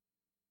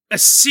A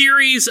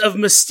series of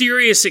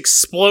mysterious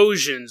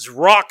explosions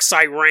rocks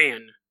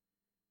Iran.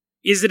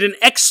 Is it an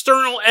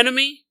external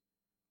enemy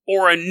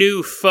or a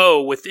new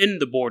foe within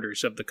the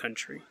borders of the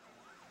country?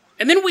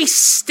 And then we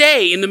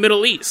stay in the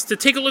Middle East to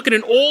take a look at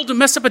an old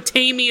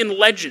Mesopotamian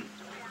legend.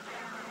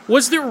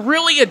 Was there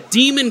really a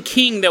demon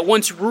king that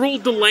once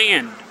ruled the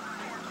land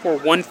for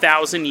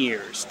 1,000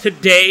 years?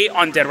 Today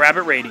on Dead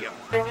Rabbit Radio.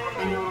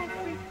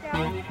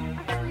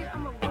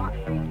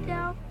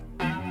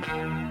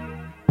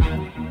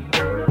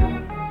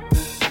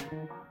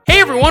 Hey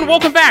everyone,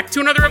 welcome back to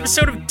another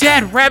episode of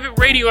Dead Rabbit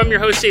Radio. I'm your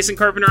host, Jason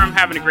Carpenter. I'm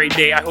having a great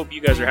day. I hope you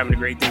guys are having a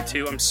great day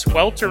too. I'm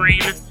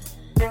sweltering,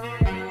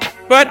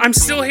 but I'm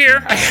still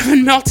here. I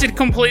haven't melted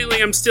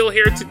completely. I'm still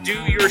here to do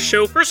your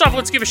show. First off,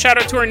 let's give a shout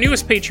out to our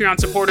newest Patreon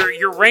supporter,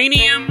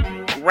 Uranium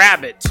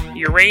Rabbit.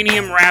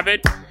 Uranium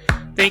Rabbit,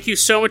 thank you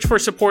so much for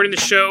supporting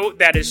the show.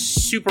 That is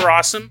super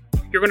awesome.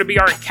 You're going to be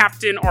our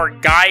captain, our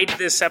guide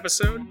this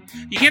episode.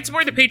 You can't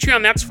support the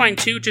Patreon, that's fine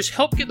too. Just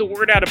help get the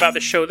word out about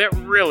the show. That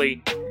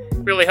really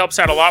helps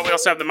out a lot. We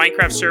also have the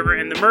Minecraft server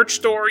and the merch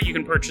store. You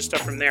can purchase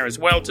stuff from there as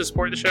well to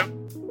support the show.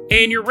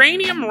 And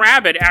Uranium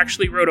Rabbit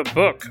actually wrote a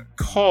book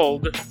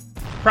called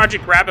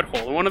Project Rabbit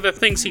Hole. And one of the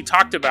things he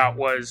talked about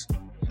was,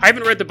 I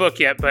haven't read the book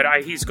yet, but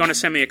he's going to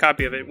send me a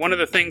copy of it. One of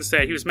the things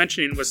that he was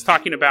mentioning was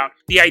talking about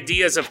the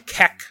ideas of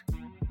Kek,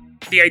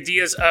 the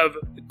ideas of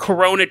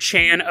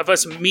Corona-chan, of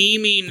us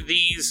memeing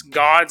these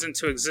gods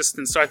into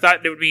existence. So I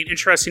thought it would be an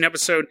interesting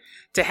episode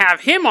to have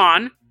him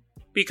on,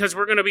 because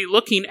we're going to be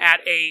looking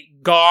at a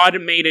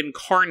god made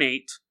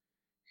incarnate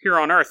here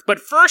on Earth. But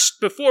first,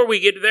 before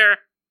we get there,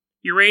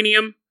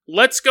 Uranium,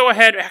 let's go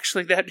ahead.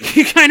 Actually, that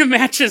kind of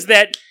matches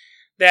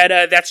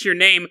that's your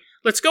name.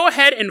 Let's go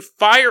ahead and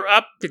fire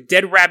up the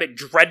Dead Rabbit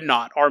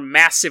Dreadnought, our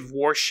massive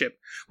warship.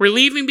 We're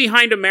leaving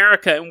behind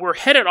America, and we're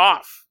headed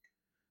off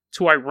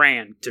to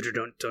Iran.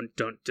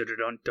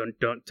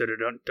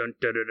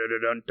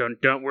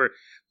 We're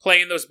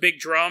playing those big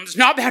drums.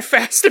 Not that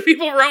fast. The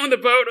people rowing the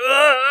boat.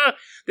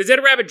 The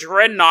Dead Rabbit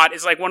Dreadnought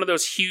is like one of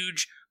those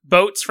huge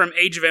boats from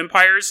Age of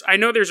Empires. I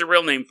know there's a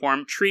real name for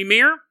him.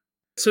 Tremere.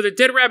 So the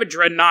Dead Rabbit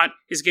Dreadnought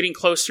is getting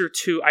closer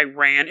to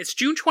Iran. It's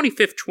June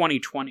 25th,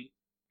 2020.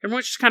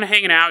 Everyone's just kind of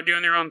hanging out,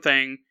 doing their own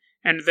thing.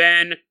 And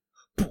then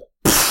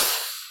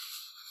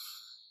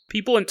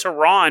people in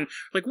Tehran,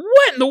 like,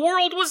 what in the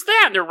world was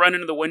that? And they're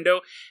running to the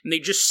window, and they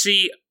just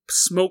see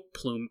smoke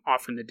plume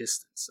off in the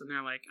distance. And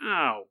they're like,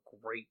 oh,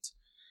 great.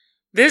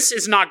 This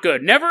is not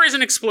good. Never is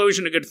an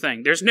explosion a good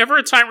thing. There's never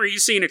a time where you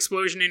see an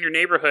explosion in your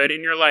neighborhood,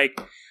 and you're like,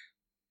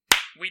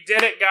 we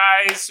did it,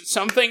 guys.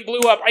 Something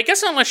blew up. I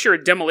guess unless you're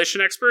a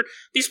demolition expert.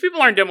 These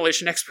people aren't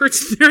demolition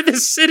experts. They're the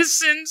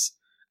citizens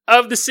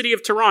of the city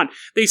of Tehran.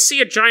 They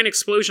see a giant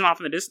explosion off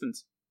in the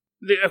distance.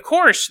 Of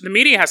course, the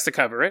media has to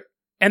cover it.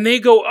 And they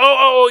go,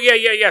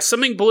 yeah,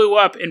 something blew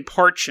up in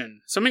Parchin.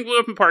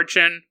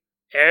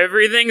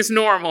 Everything's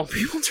normal.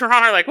 People in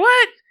Tehran are like,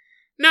 what?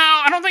 No,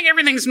 I don't think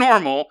everything's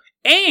normal.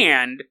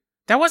 And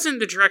that wasn't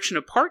the direction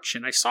of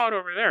Parchin. I saw it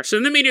over there. So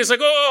then the media's like,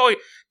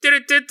 did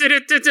it.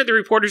 The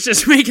reporter's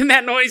just making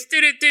that noise.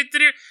 Did it.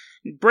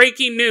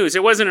 Breaking news.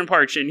 It wasn't in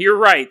Parchin. You're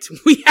right.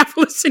 We have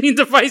listening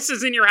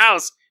devices in your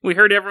house. We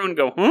heard everyone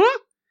go, huh?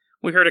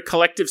 We heard a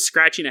collective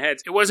scratching of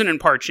heads. It wasn't in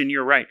Parchin.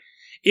 You're right.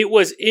 It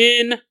was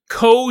in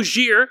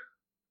Kojir,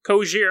 but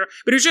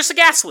it was just a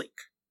gas leak.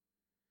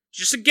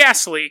 Just a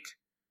gas leak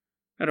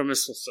at a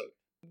missile site.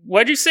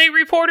 What'd you say,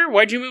 reporter?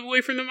 Why'd you move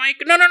away from the mic?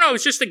 No,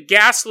 it's just a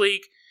gas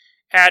leak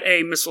at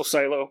a missile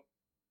silo.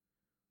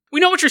 We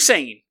know what you're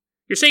saying.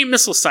 You're saying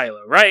missile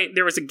silo, right?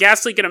 There was a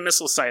gas leak in a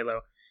missile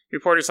silo. The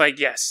reporter's like,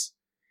 yes,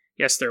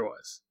 there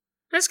was.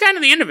 That's kind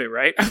of the end of it,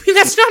 right? I mean,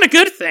 that's not a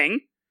good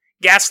thing.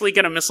 Gas leak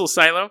in a missile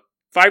silo.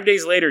 5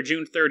 days later,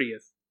 June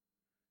 30th.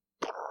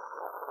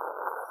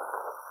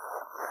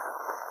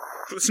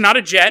 It's not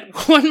a jet.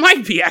 Well, it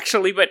might be,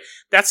 actually, but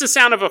that's the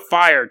sound of a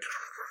fire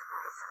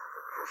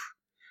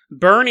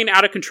burning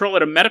out of control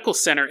at a medical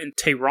center in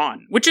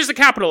Tehran, which is the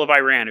capital of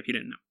Iran, if you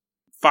didn't know.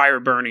 Fire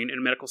burning in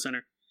a medical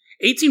center.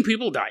 18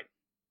 people died.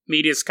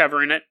 Media's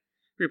covering it.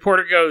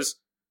 Reporter goes,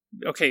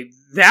 okay,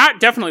 that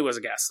definitely was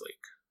a gas leak.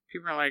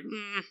 People are like,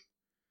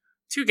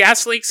 2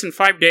 gas leaks in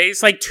 5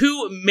 days? Like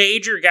 2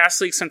 major gas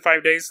leaks in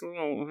 5 days?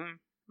 Oh,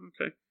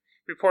 okay.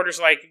 Reporter's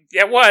like,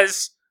 that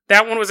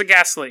one was a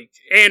gas leak.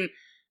 And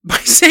by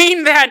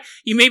saying that,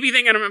 you may be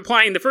thinking I'm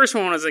implying the first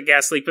one was a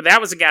gas leak, but that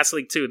was a gas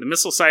leak too. The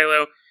missile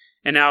silo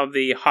and now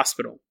the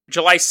hospital.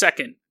 July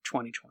 2nd,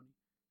 2020.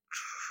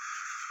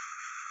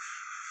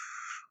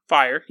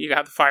 Fire. You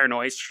got the fire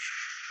noise.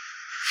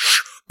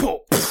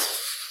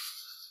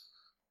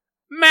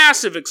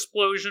 Massive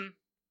explosion.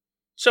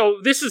 So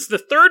this is the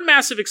third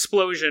massive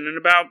explosion in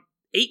about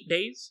 8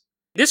 days.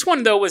 This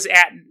one, though, was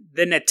at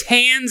the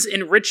Natanz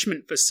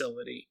Enrichment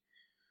Facility,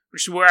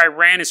 which is where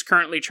Iran is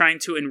currently trying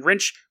to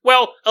enrich,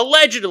 well,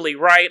 allegedly,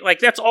 right? Like,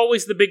 that's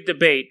always the big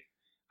debate.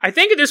 I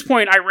think at this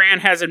point, Iran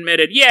has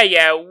admitted,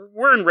 yeah,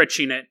 we're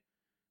enriching it.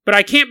 But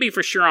I can't be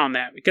for sure on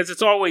that, because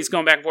it's always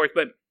going back and forth.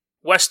 But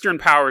Western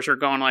powers are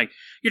going like,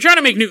 you're trying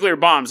to make nuclear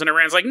bombs. And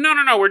Iran's like,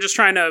 no, we're just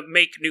trying to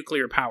make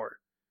nuclear power.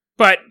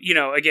 But,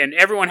 again,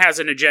 everyone has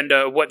an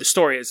agenda of what the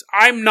story is.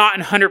 I'm not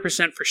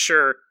 100% for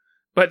sure,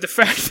 but the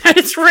fact that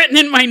it's written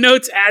in my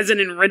notes as an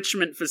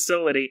enrichment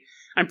facility,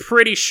 I'm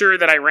pretty sure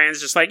that Iran's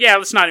just like, yeah,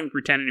 let's not even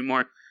pretend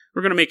anymore.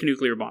 We're going to make a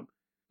nuclear bomb.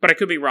 But I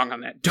could be wrong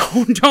on that.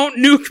 Don't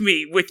nuke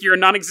me with your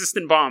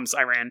non-existent bombs,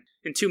 Iran.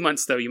 In 2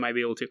 months, though, you might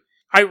be able to.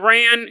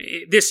 Iran,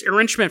 this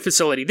enrichment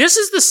facility. This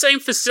is the same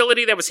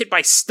facility that was hit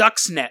by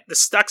Stuxnet, the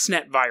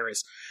Stuxnet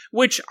virus,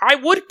 which I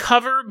would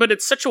cover, but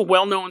it's such a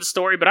well-known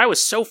story, but I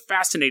was so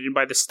fascinated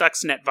by the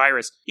Stuxnet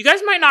virus. You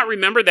guys might not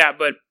remember that,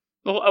 but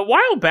a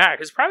while back,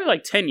 it's probably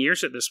like 10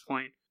 years at this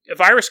point, a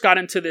virus got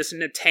into this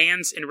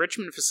Natanz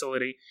enrichment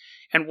facility,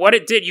 and what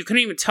it did, you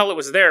couldn't even tell it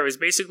was there. It was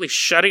basically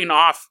shutting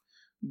off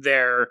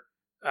their,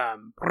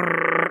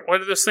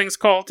 what are those things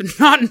called?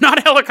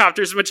 Not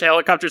helicopters, much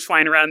helicopters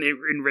flying around the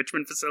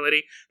enrichment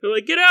facility. They're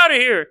like, get out of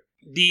here!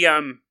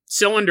 The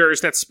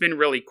cylinders that spin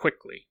really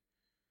quickly.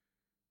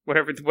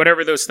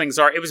 Whatever those things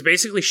are, it was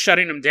basically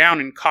shutting them down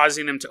and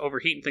causing them to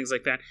overheat and things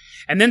like that.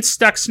 And then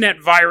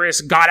Stuxnet virus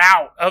got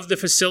out of the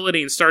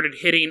facility and started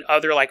hitting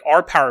other, like,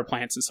 our power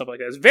plants and stuff like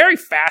that. It's a very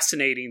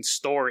fascinating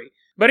story.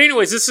 But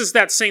anyways, this is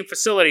that same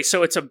facility.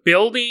 So it's a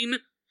building.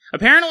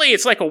 Apparently,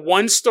 it's like a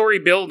one-story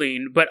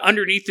building, but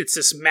underneath it's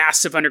this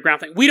massive underground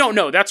thing. We don't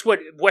know. That's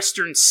what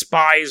Western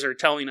spies are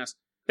telling us,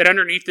 that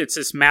underneath it's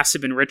this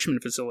massive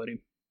enrichment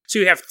facility. So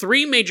you have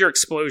 3 major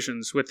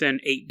explosions within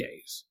 8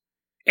 days.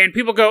 And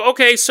people go,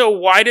 okay, so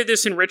why did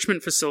this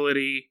enrichment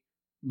facility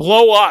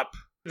blow up?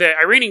 The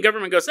Iranian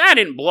government goes, that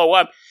didn't blow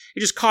up. It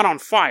just caught on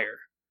fire.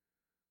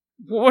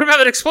 Well, what about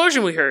that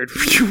explosion we heard?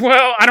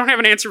 Well, I don't have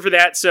an answer for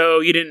that,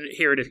 so you didn't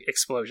hear an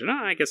explosion.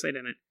 Oh, I guess I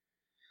didn't.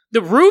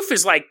 The roof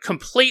is, like,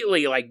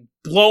 completely, like,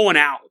 blown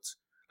out.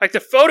 Like, the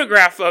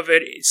photograph of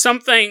it,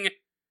 something,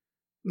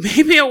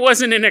 maybe it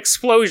wasn't an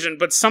explosion,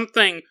 but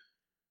something,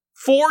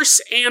 force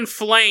and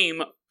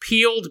flame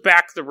peeled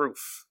back the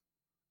roof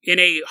in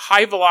a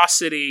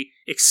high-velocity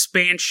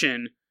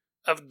expansion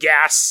of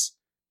gas.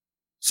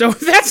 So if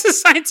that's the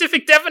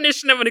scientific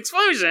definition of an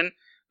explosion,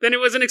 then it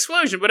was an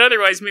explosion, but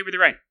otherwise, maybe they're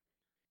right.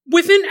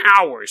 Within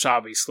hours,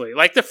 obviously.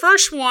 Like, the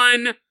first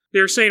one, they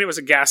were saying it was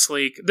a gas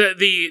leak.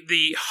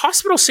 The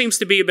hospital seems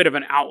to be a bit of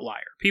an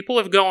outlier. People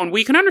have gone,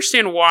 we can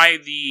understand why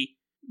the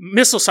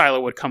missile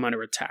silo would come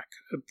under attack.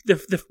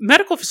 The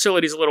medical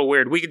facility is a little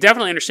weird. We could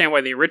definitely understand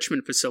why the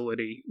enrichment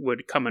facility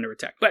would come under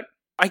attack. But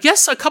I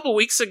guess a couple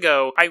weeks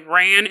ago,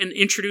 Iran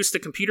introduced a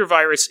computer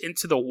virus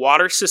into the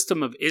water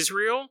system of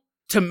Israel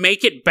to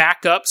make it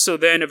back up, so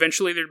then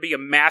eventually there'd be a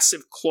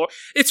massive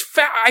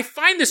I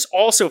find this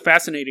also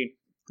fascinating,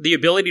 the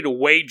ability to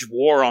wage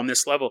war on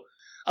this level.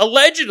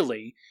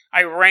 Allegedly,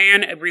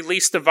 Iran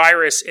released the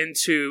virus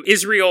into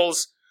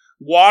Israel's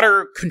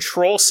water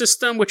control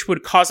system, which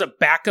would cause a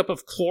backup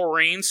of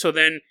chlorine, so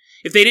then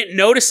if they didn't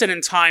notice it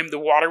in time, the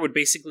water would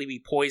basically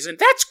be poisoned.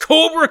 That's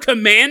Cobra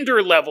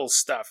Commander level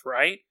stuff,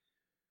 right?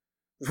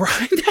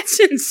 Right? That's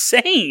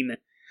insane.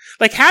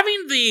 Like,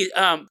 having the,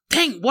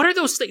 what are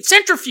those things?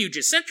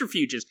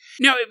 Centrifuges.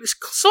 Now, it was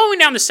slowing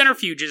down the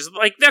centrifuges,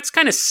 like, that's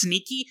kind of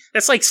sneaky.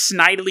 That's like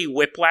Snidely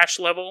Whiplash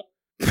level.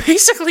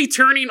 Basically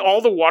turning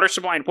all the water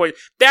supply into poison.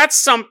 That's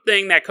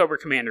something that Cobra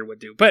Commander would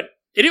do. But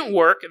it didn't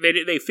work.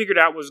 They figured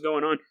out what was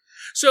going on.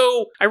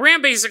 So,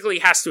 Iran basically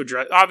has to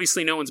address,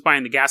 obviously no one's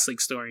buying the gas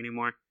leak story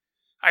anymore.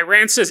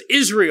 Iran says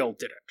Israel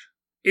did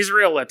it.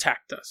 Israel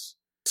attacked us.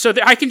 So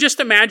I can just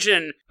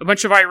imagine a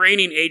bunch of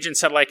Iranian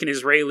agents at like an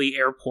Israeli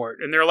airport,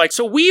 and they're like,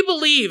 so we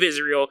believe,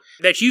 Israel,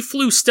 that you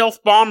flew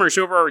stealth bombers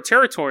over our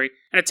territory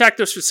and attacked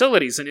those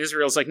facilities. And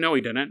Israel's like, no,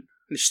 we didn't. And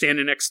they're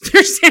standing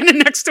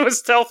next to a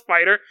stealth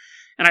fighter,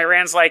 and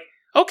Iran's like,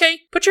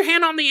 okay, put your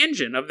hand on the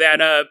engine of that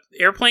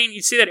airplane.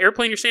 You see that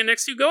airplane you're standing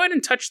next to? Go ahead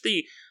and touch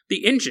the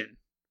engine.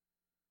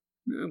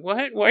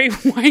 What? Why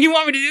do you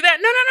want me to do that?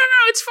 No,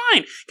 it's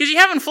fine. Because you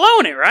haven't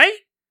flown it, right?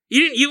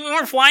 You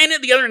weren't flying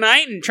it the other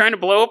night and trying to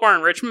blow up our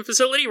enrichment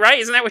facility, right?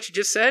 Isn't that what you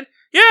just said?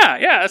 Yeah,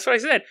 that's what I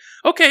said.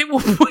 Okay, well,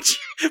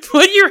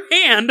 put your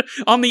hand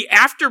on the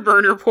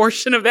afterburner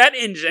portion of that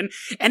engine,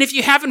 and if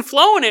you haven't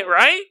flown it,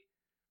 right,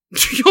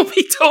 you'll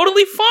be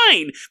totally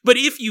fine. But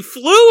if you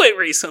flew it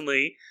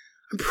recently,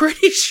 I'm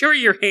pretty sure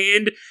your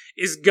hand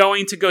is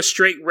going to go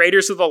straight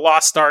Raiders of the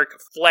Lost Ark,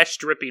 flesh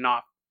dripping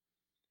off.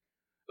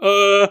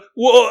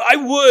 Well, I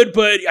would,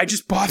 but I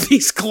just bought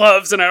these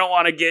gloves and I don't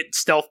want to get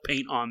stealth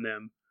paint on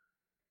them.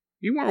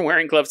 You weren't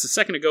wearing gloves a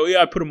second ago.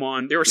 Yeah, I put them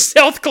on. They were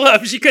stealth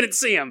gloves. You couldn't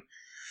see them.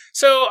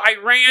 So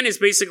Iran is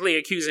basically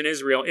accusing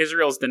Israel.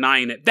 Israel's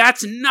denying it.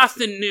 That's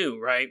nothing new,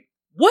 right?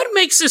 What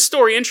makes this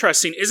story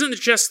interesting isn't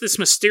just this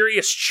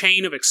mysterious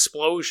chain of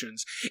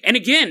explosions. And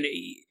again,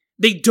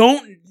 they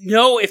don't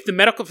know if the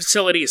medical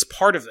facility is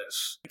part of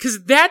this.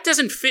 Because that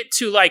doesn't fit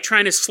to, like,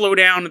 trying to slow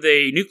down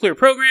the nuclear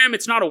program.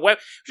 It's not a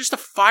weapon. Just a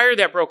fire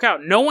that broke out.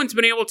 No one's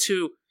been able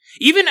to...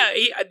 Even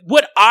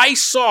what I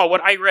saw, what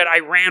I read,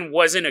 Iran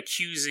wasn't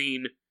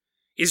accusing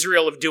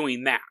Israel of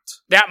doing that.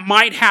 That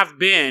might have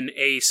been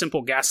a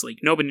simple gas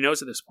leak. Nobody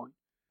knows at this point.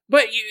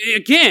 But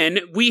again,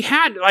 we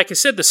had, like I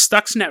said, the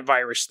Stuxnet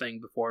virus thing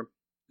before.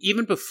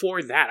 even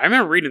before that. I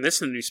remember reading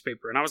this in the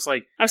newspaper, and I was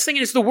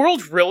thinking, is the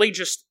world really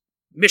just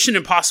Mission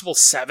Impossible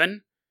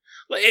 7?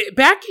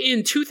 Back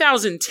in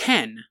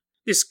 2010,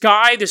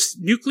 this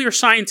nuclear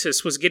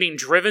scientist was getting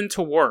driven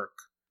to work.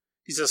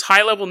 He's this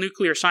high-level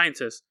nuclear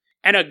scientist.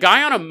 And a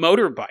guy on a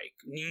motorbike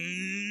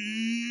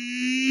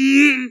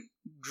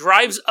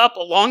drives up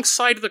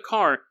alongside the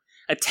car,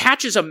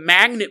 attaches a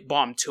magnet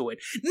bomb to it,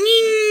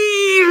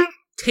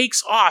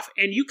 takes off.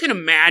 And you can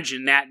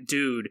imagine that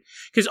dude.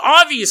 Because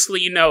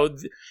obviously,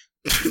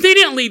 they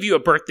didn't leave you a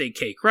birthday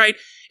cake, right?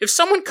 If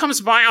someone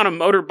comes by on a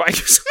motorbike,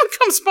 if someone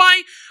comes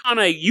by on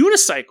a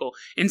unicycle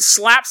and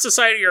slaps the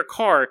side of your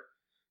car,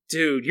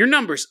 dude, your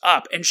number's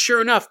up. And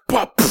sure enough,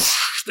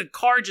 the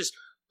car just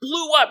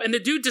blew up and the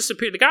dude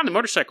disappeared. The guy on the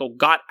motorcycle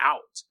got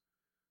out.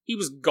 He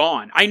was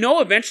gone. I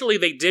know eventually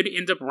they did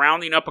end up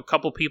rounding up a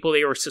couple people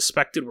they were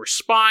suspected were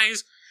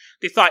spies.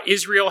 They thought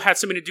Israel had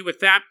something to do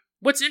with that.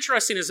 What's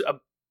interesting is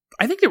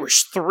I think there were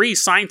 3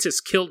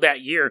 scientists killed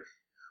that year.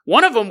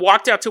 One of them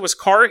walked out to his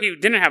car. He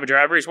didn't have a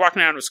driver. He was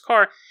walking out of his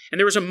car, and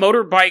there was a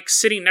motorbike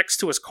sitting next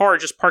to his car,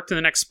 just parked in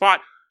the next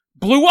spot.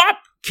 Blew up,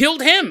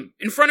 killed him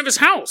in front of his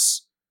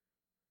house.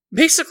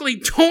 Basically,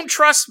 don't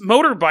trust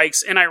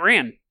motorbikes in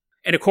Iran.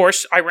 And of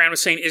course, Iran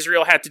was saying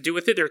Israel had to do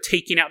with it. They're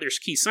taking out their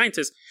key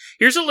scientists.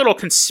 Here's a little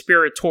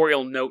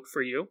conspiratorial note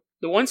for you.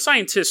 The one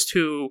scientist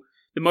who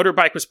the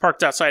motorbike was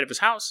parked outside of his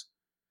house,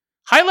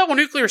 high-level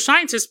nuclear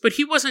scientist, but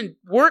he wasn't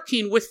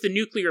working with the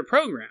nuclear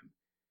program.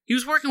 He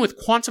was working with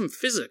quantum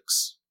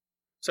physics.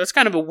 So that's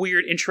kind of a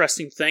weird,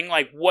 interesting thing.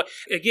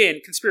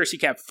 Again, conspiracy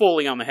cap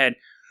fully on the head.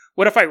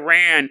 What if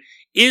Iran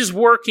is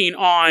working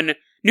on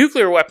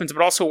nuclear weapons,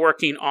 but also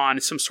working on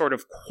some sort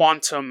of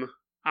quantum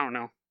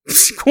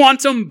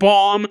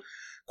bomb,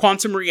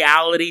 quantum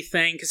reality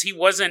thing? Because he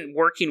wasn't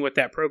working with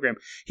that program.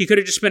 He could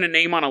have just been a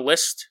name on a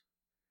list.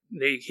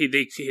 They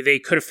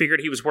could have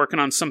figured he was working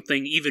on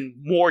something even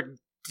more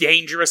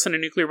dangerous than a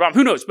nuclear bomb.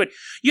 Who knows? But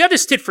you have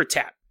this tit for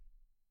tat.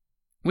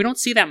 We don't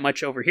see that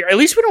much over here. At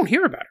least we don't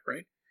hear about it,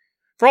 right?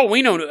 For all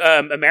we know,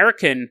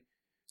 American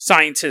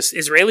scientists,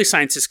 Israeli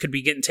scientists could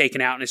be getting taken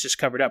out and it's just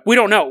covered up. We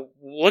don't know.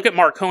 Look at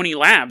Marconi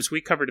Labs.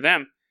 We covered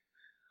them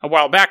a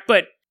while back.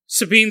 But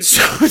Sabine's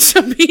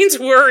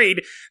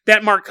worried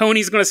that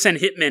Marconi's going to send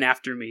hitmen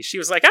after me. She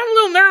was like, I'm a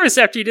little nervous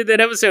after you did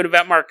that episode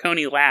about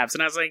Marconi Labs.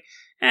 And I was like,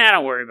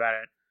 don't worry about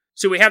it.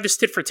 So we have this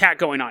tit for tat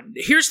going on.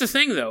 Here's the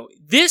thing, though.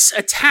 This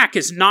attack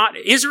is not...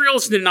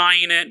 Israel's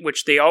denying it,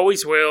 which they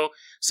always will.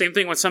 Same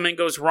thing when something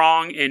goes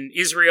wrong in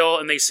Israel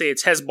and they say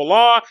it's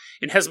Hezbollah,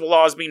 and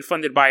Hezbollah is being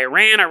funded by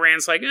Iran.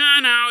 Iran's like,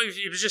 no,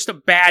 it was just a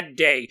bad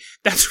day.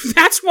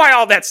 That's why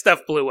all that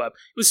stuff blew up.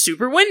 It was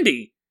super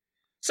windy.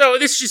 So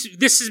this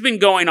has been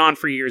going on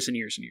for years and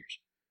years and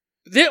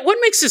years. What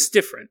makes this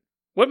different,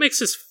 what makes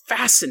this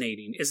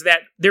fascinating, is that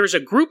there's a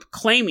group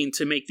claiming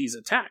to make these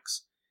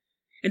attacks.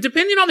 And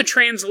depending on the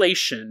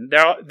translation,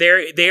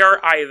 they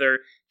are either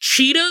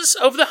Cheetahs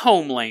of the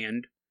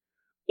Homeland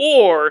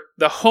or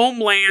the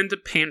Homeland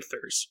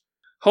Panthers.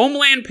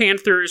 Homeland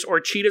Panthers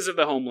or Cheetahs of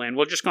the Homeland.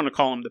 We're just going to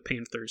call them the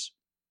Panthers.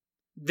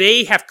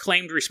 They have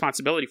claimed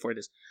responsibility for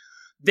this.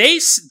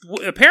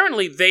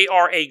 Apparently, they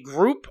are a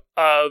group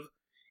of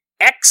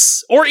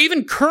ex or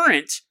even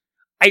current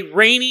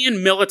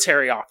Iranian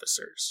military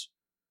officers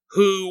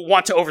who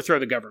want to overthrow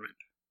the government.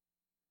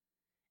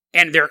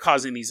 And they're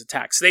causing these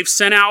attacks. They've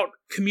sent out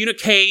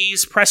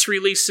communiques, press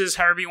releases,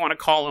 however you want to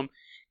call them.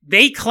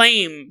 They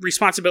claim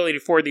responsibility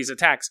for these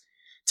attacks.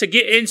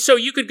 And so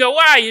you could go,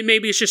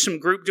 maybe it's just some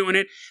group doing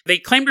it. They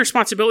claimed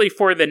responsibility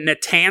for the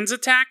Natanz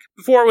attack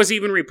before it was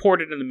even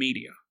reported in the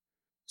media.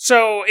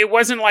 So it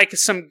wasn't like it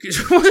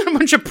wasn't a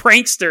bunch of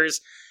pranksters.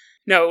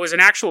 No, it was an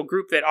actual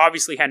group that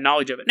obviously had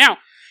knowledge of it. Now,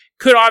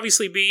 could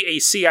obviously be a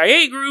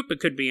CIA group. It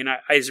could be an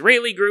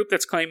Israeli group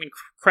that's claiming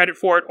credit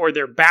for it, or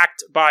they're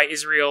backed by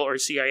Israel or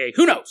CIA.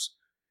 Who knows?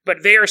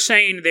 But they are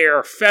saying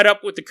they're fed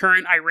up with the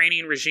current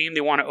Iranian regime.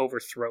 They want to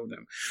overthrow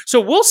them. So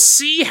we'll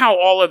see how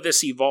all of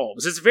this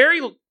evolves. It's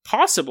very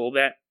possible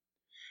that,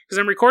 because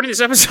I'm recording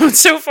this episode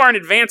so far in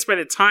advance, by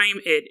the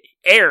time it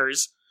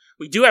airs,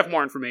 we do have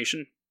more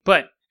information.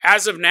 But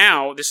as of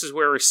now, this is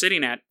where we're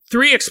sitting at.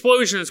 3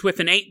 explosions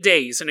within 8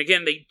 days. And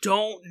again,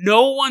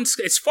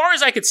 as far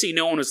as I could see,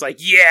 no one was like,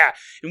 yeah,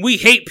 and we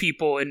hate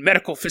people in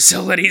medical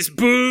facilities.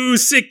 Boo,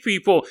 sick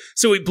people.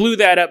 So we blew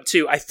that up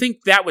too. I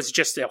think that was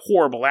just a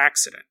horrible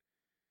accident.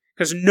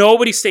 Because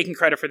nobody's taking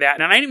credit for that.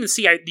 And I didn't even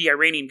see the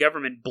Iranian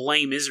government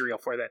blame Israel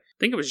for that. I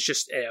think it was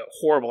just a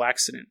horrible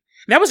accident.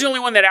 And that was the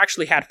only one that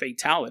actually had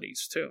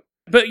fatalities too.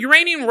 But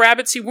Uranian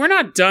Rabbit, see, we're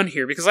not done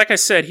here, because like I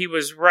said, he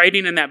was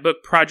writing in that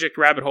book, Project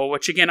Rabbit Hole,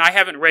 which again, I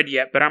haven't read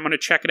yet, but I'm going to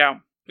check it out,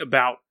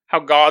 about how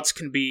gods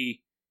can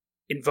be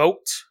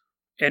invoked,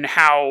 and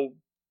how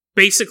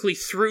basically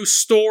through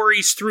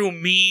stories, through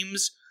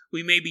memes,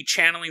 we may be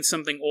channeling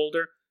something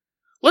older.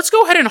 Let's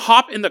go ahead and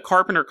hop in the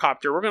Carpenter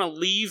Copter. We're going to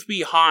leave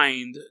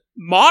behind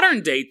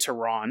modern-day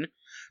Tehran,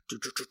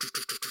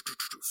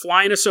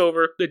 flying us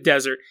over the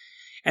desert,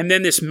 and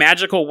then this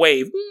magical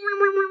wave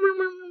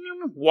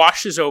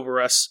washes over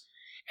us,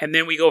 and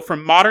then we go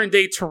from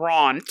modern-day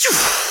Tehran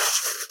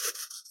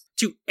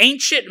to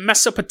ancient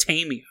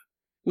Mesopotamia.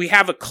 We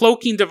have a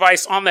cloaking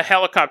device on the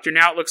helicopter.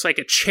 Now it looks like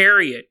a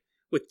chariot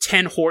with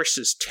 10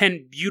 horses,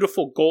 10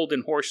 beautiful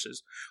golden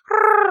horses.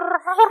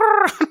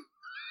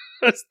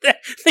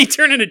 They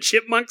turn into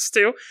chipmunks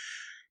too.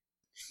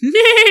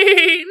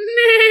 Nay.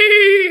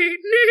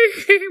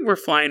 We're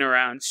flying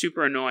around.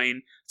 Super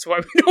annoying. That's why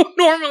we don't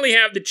normally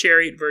have the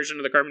chariot version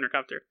of the Carpenter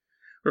Copter.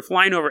 We're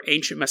flying over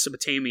ancient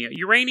Mesopotamia.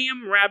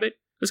 Uranium, Rabbit.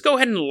 Let's go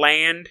ahead and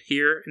land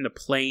here in the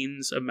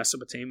plains of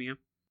Mesopotamia.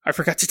 I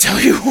forgot to tell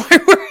you why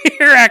we're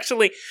here,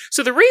 actually.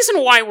 So the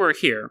reason why we're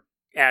here,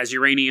 as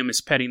Uranium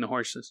is petting the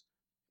horses,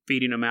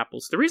 feeding them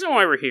apples, the reason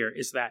why we're here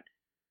is that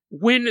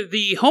when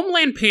the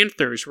Homeland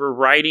Panthers were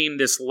writing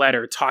this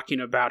letter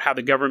talking about how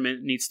the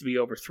government needs to be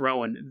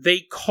overthrown, they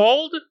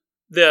called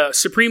the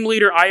Supreme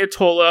Leader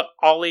Ayatollah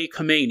Ali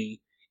Khamenei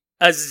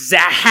a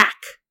Zahak.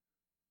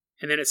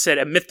 And then it said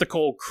a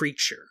mythical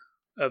creature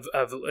of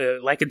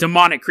like a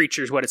demonic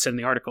creature is what it said in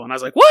the article. And I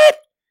was like, what?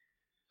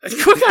 We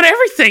got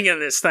everything in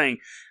this thing.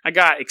 I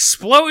got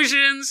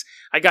explosions.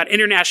 I got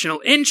international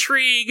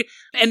intrigue.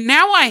 And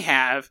now I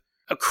have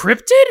a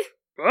cryptid?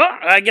 Well,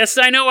 I guess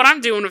I know what I'm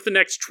doing with the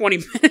next 20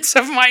 minutes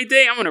of my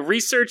day. I'm going to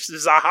research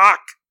Zahak.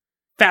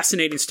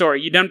 Fascinating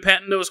story. You done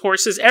petting those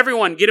horses?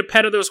 Everyone, get a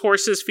pet of those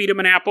horses. Feed them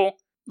an apple.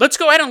 Let's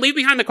go ahead and leave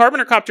behind the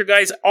Carpenter Copter,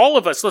 guys. All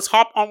of us, let's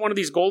hop on one of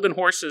these golden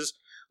horses.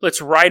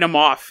 Let's ride them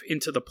off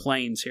into the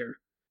plains here.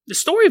 The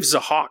story of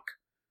Zahak.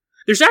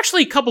 There's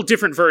actually a couple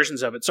different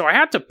versions of it, so I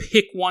had to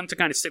pick one to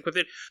kind of stick with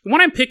it. The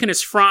one I'm picking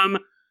is from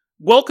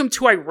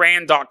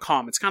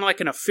welcometoiran.com. It's kind of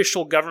like an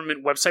official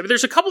government website, but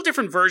there's a couple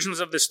different versions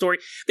of this story.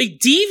 They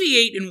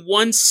deviate in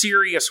one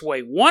serious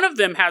way. One of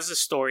them has a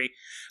story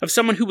of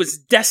someone who was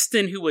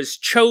destined, who was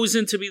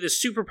chosen to be the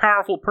super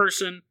powerful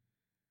person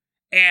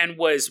and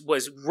was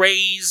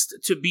raised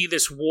to be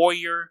this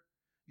warrior,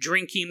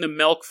 drinking the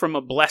milk from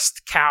a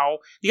blessed cow.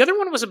 The other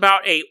one was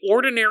about an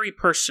ordinary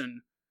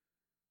person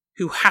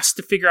who has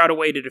to figure out a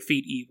way to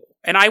defeat evil.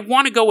 And I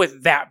want to go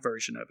with that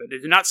version of it.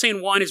 I'm not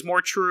saying one is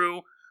more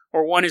true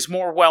or one is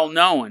more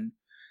well-known,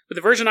 but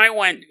the version I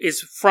went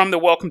is from the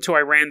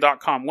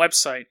welcometoiran.com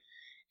website.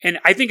 And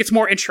I think it's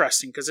more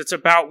interesting because it's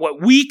about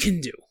what we can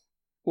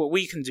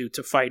do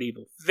to fight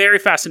evil. Very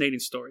fascinating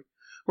story.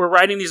 We're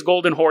riding these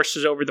golden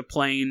horses over the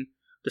plain,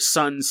 the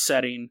sun's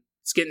setting.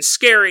 It's getting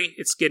scary.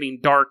 It's getting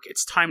dark.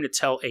 It's time to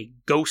tell a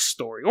ghost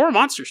story, or a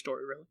monster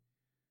story, really.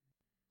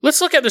 Let's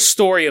look at the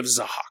story of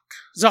Zahak.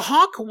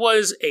 Zahak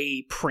was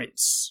a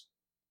prince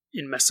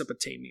in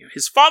Mesopotamia.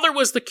 His father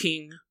was the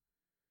king.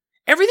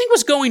 Everything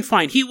was going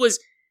fine. He was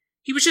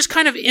just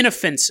kind of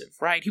inoffensive,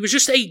 right? He was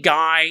just a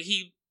guy.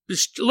 He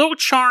was a little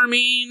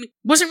charming,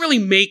 wasn't really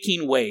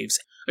making waves.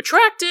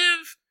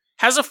 Attractive,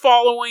 has a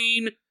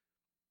following,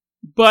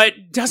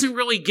 but doesn't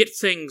really get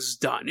things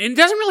done. And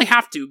doesn't really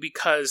have to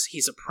because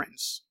he's a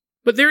prince.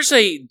 But there's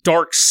a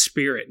dark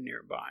spirit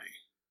nearby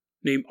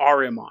named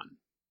Ahriman.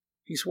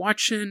 He's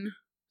watching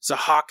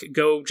Zahak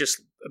go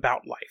just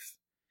about life.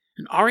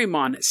 And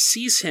Ahriman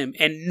sees him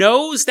and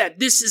knows that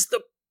this is the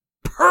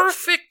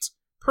perfect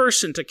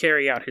person to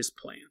carry out his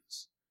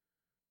plans.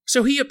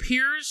 So he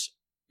appears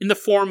in the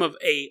form of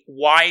a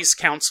wise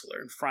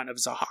counselor in front of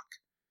Zahak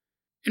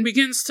and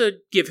begins to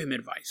give him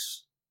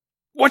advice.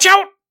 Watch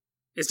out!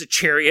 As the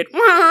chariot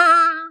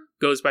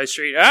goes by the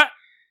street.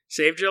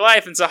 Saved your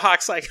life. And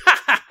Zahak's like,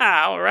 ha ha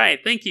ha, all right,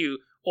 thank you,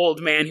 old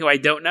man who I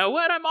don't know.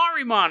 What? I'm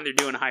Ahriman. They're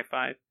doing a high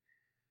five.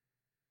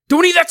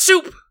 Don't eat that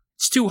soup!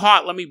 It's too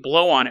hot. Let me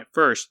blow on it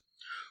first.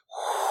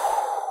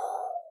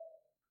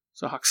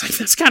 So Hawk's like,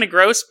 that's kind of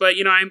gross, but,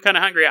 I'm kind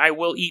of hungry. I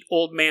will eat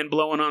old man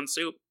blowing on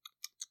soup.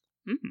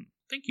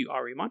 Thank you,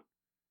 Ahriman.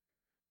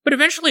 But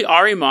eventually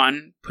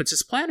Ahriman puts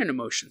his plan into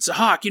motion.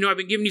 Zahak, I've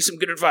been giving you some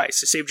good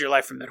advice. I saved your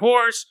life from that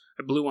horse.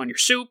 I blew on your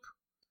soup.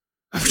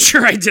 I'm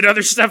sure I did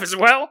other stuff as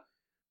well.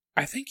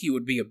 I think you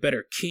would be a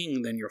better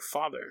king than your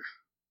father.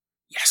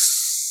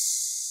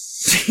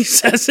 Yes, he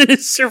says in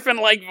his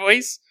serpent-like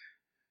voice.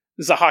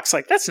 Zahak's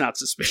like, that's not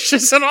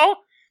suspicious at all.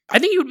 I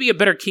think you would be a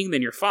better king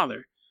than your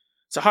father.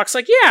 Zahak's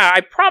like, yeah,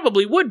 I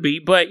probably would be,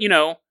 but,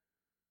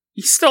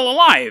 he's still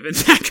alive, and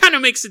that kind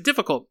of makes it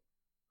difficult.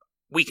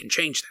 We can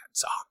change that,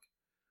 Zahak.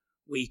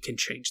 We can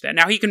change that.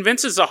 Now, he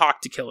convinces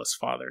Zahak to kill his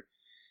father.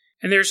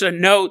 And there's a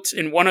note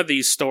in one of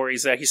these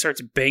stories that he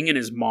starts banging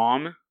his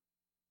mom.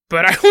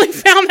 But I only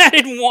found that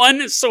in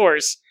one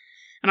source.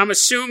 And I'm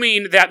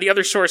assuming that the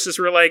other sources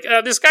were like,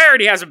 this guy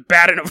already has a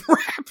bad enough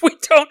rap.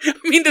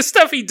 The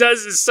stuff he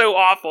does is so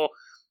awful.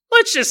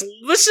 Let's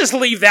just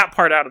leave that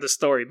part out of the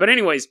story. But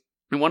anyways,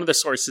 in one of the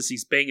sources,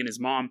 he's banging his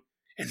mom.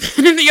 And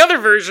then in the other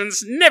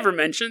versions, never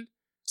mentioned.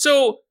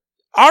 So,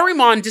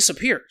 Ahriman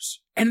disappears.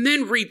 And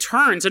then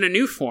returns in a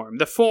new form.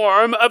 The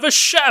form of a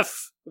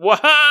chef. Wah,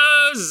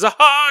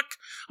 Zahak,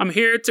 I'm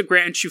here to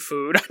grant you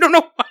food. I don't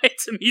know why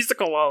it's a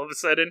musical all of a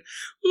sudden.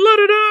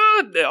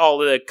 La-da-da! All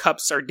the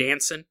cups are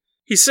dancing.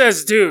 He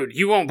says, dude,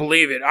 you won't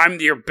believe it. I'm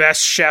your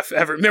best chef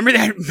ever. Remember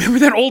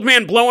that old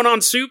man blowing on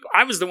soup?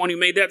 I was the one who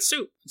made that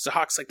soup.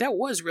 Zahak's like, that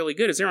was really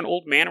good. Is there an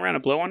old man around to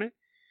blow on it?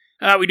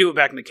 We do it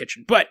back in the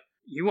kitchen. But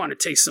you want to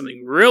taste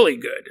something really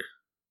good.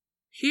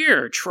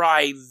 Here,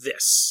 try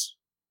this.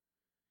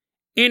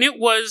 And it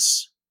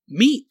was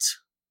meat.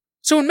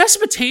 So in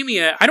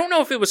Mesopotamia, I don't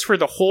know if it was for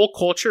the whole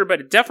culture,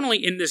 but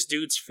definitely in this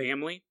dude's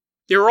family,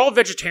 they were all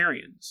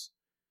vegetarians.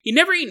 He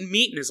never eaten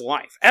meat in his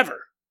life,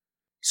 ever.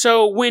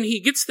 So when he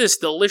gets this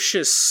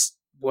delicious,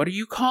 what do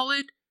you call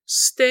it?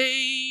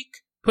 Steak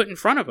put in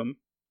front of him,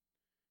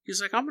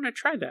 he's like, I'm going to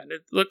try that.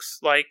 It looks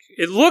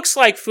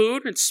like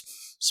food. It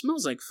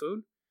smells like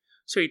food.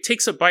 So he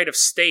takes a bite of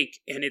steak,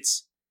 and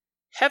it's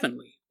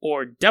heavenly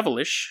or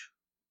devilish.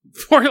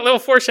 For a little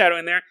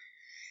foreshadowing there.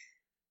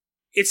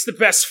 It's the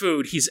best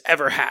food he's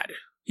ever had.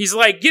 He's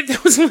like, get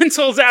those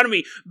lentils out of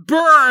me.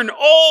 Burn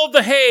all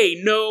the hay.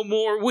 No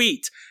more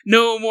wheat.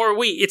 No more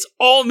wheat. It's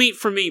all meat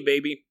for me,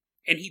 baby.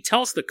 And he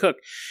tells the cook,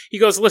 he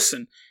goes,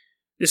 listen,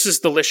 this is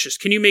delicious.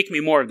 Can you make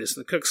me more of this?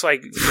 And the cook's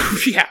like,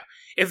 yeah.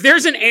 If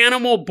there's an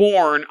animal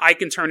born, I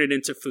can turn it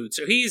into food.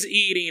 So he's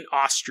eating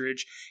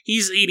ostrich.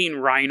 He's eating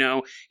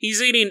rhino.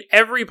 He's eating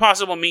every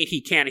possible meat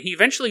he can. And he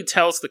eventually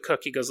tells the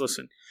cook, he goes,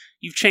 listen,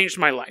 you've changed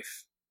my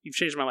life. You've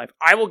changed my life.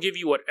 I will give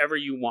you whatever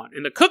you want.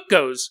 And the cook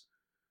goes,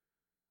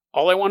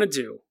 all I want to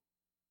do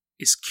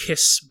is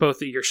kiss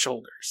both of your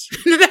shoulders.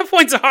 And at that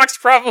point, Zahak's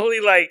probably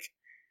like,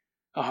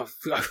 oh,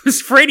 I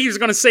was afraid he was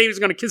going to say he was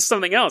going to kiss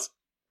something else.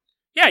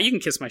 Yeah, you can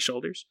kiss my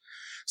shoulders.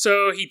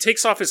 So he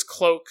takes off his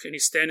cloak and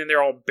he's standing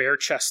there all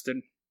bare-chested.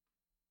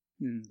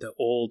 And the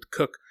old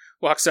cook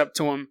walks up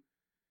to him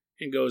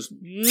and goes,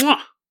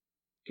 mwah!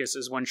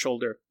 Kisses one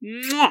shoulder.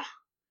 Mwah!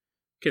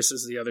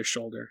 Kisses the other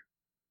shoulder.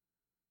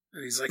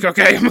 And he's like,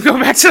 okay, I'm going to go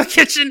back to the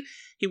kitchen.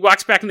 He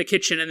walks back in the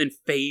kitchen and then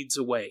fades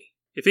away.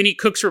 If any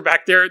cooks were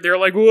back there, they're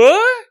like,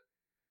 what?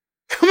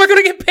 How am I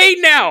going to get paid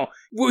now?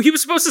 Well, he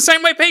was supposed to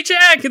sign my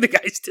paycheck. And the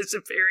guy's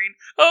disappearing.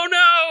 Oh,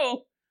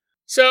 no.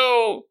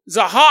 So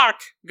Zahak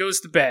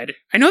goes to bed.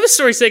 I know this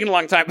story's taking a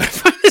long time, but I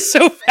find this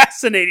so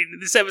fascinating.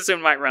 This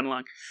episode might run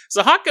long.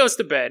 Zahak goes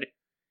to bed.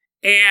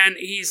 And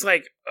he's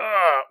like,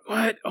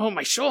 what? Oh,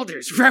 my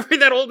shoulders. Remember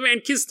that old man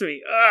kissed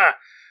me.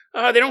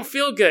 They don't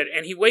feel good.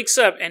 And he wakes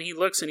up and he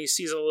looks and he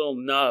sees a little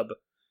nub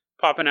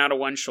popping out of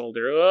one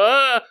shoulder.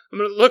 I'm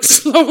going to look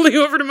slowly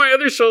over to my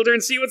other shoulder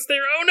and see what's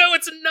there. Oh no,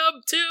 it's a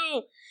nub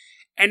too.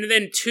 And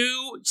then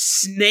 2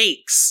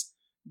 snakes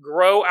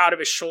grow out of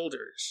his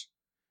shoulders.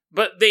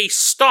 But they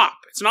stop.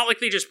 It's not like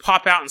they just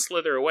pop out and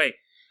slither away.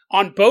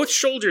 On both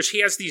shoulders,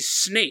 he has these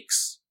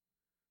snakes.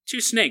 2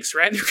 snakes,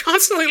 right? They're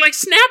constantly like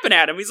snapping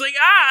at him. He's like,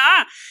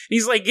 And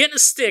he's like getting a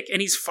stick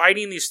and he's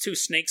fighting these 2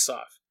 snakes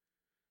off.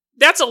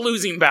 That's a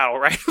losing battle,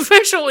 right?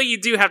 Eventually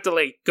you do have to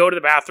like go to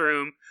the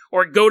bathroom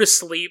or go to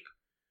sleep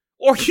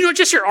or,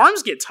 just your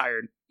arms get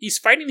tired. He's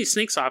fighting these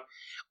snakes off.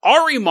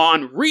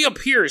 Ahriman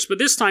reappears, but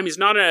this time he's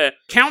not a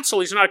counsel,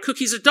 he's not a cook,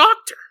 he's a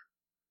doctor.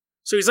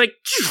 So he's like,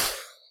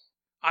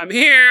 I'm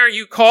here,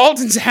 you called?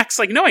 And Zach's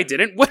like, no, I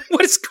didn't. What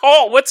is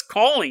call? What's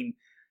calling?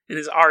 And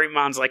his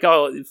Ahriman's like,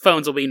 oh,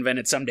 phones will be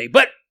invented someday.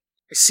 But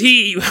I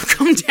see you have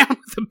come down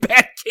with a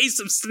bad case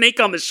of snake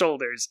on the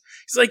shoulders.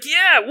 He's like,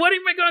 yeah, what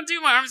am I going to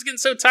do? My arm's getting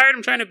so tired.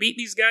 I'm trying to beat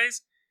these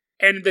guys.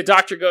 And the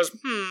doctor goes,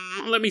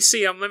 let me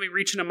see him. Let me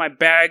reach into my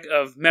bag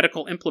of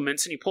medical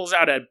implements. And he pulls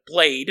out a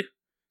blade.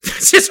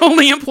 That's his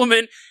only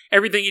implement.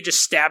 Everything, he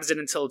just stabs it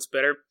until it's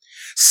bitter.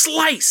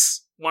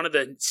 Slice! One of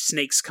the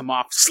snakes come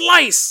off.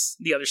 Slice!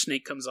 The other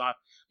snake comes off.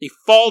 They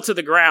fall to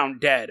the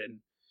ground dead. And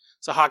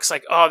Zahak's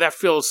like, oh, that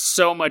feels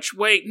so much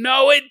weight.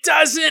 No, it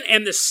doesn't!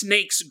 And the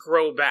snakes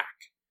grow back.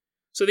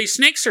 So these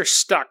snakes are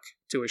stuck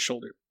to his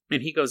shoulder.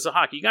 And he goes,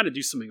 Zahak, you got to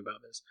do something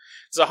about this.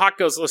 Zahak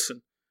goes,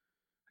 listen,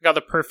 I got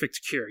the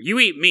perfect cure. You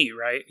eat meat,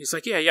 right? He's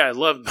like, yeah, I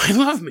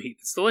love meat.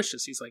 It's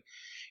delicious. He's like,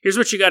 here's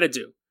what you got to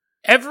do.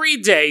 Every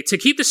day, to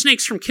keep the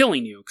snakes from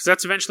killing you, because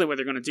that's eventually what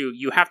they're going to do,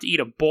 you have to eat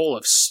a bowl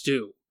of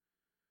stew.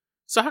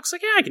 Zahak's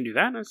like, yeah, I can do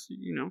that. That's,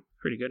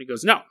 pretty good. He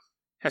goes, no, it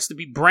has to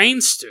be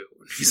brain stew.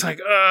 And he's like,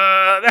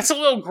 that's a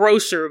little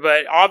grosser,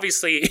 but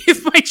obviously,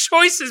 if my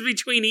choice is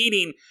between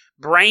eating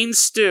brain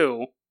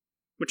stew,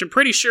 which I'm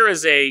pretty sure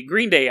is a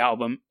Green Day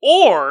album,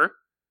 or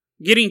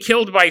getting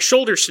killed by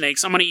shoulder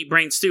snakes, I'm going to eat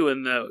brain stew.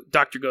 And the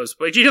doctor goes,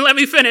 but you didn't let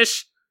me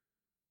finish.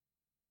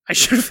 I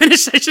should have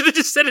finished. I should have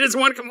just said it as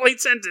one complete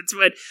sentence.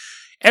 But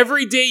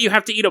every day you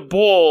have to eat a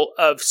bowl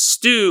of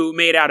stew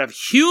made out of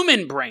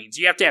human brains.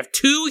 You have to have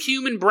 2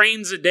 human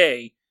brains a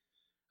day.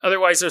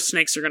 Otherwise, those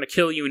snakes are going to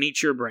kill you and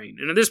eat your brain.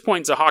 And at this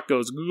point, Zahak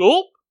goes,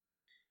 gulp.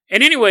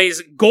 And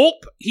anyways,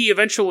 gulp, he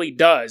eventually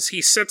does.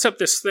 He sets up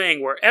this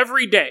thing where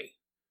every day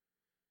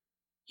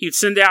he'd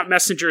send out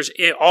messengers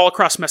all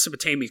across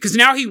Mesopotamia. Because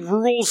now he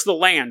rules the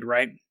land,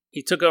 right?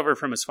 He took over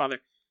from his father.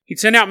 He'd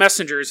send out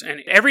messengers,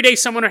 and every day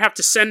someone would have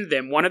to send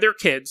them one of their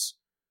kids,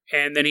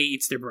 and then he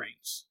eats their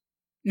brains.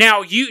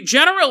 Now,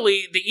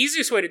 generally, the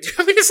easiest way to do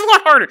it, it's a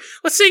lot harder.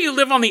 Let's say you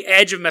live on the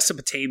edge of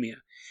Mesopotamia,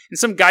 and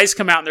some guys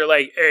come out and they're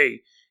like,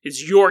 hey,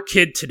 it's your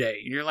kid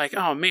today. And you're like,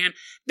 oh, man.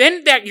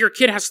 Then your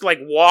kid has to,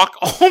 walk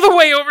all the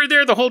way over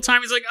there the whole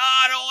time. He's like,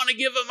 I don't want to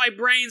give up my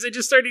brains. I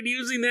just started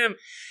using them.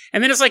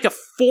 And then it's like a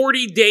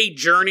 40-day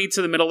journey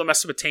to the middle of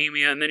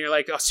Mesopotamia, and then you're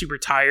like, oh, super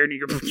tired,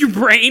 and your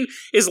brain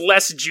is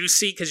less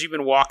juicy because you've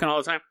been walking all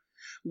the time.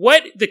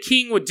 what the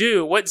king would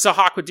do, what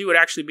Zahak would do would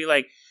actually be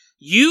like,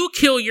 you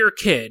kill your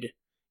kid,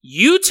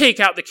 you take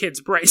out the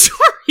kid's brain.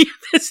 Sorry,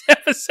 this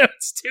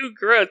episode's too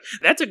gross.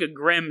 That's like a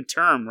grim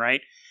term,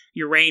 right?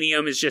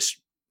 Uranium is just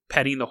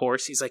petting the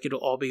horse. He's like, it'll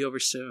all be over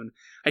soon.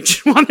 I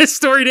just want this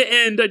story to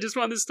end.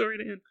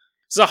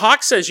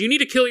 Zahak says, you need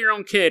to kill your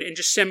own kid and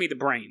just send me the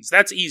brains.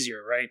 That's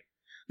easier, right?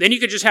 Then you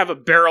could just have a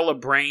barrel of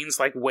brains,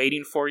 like,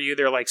 waiting for you.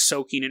 They're, like,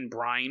 soaking in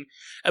brine.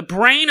 A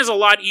brain is a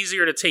lot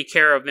easier to take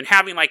care of than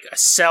having, like,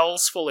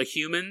 cells full of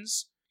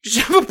humans.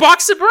 Just have a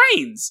box of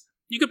brains.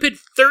 You could put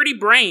 30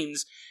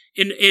 brains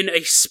in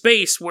a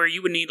space where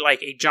you would need,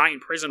 like, a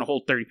giant prison to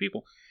hold 30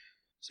 people.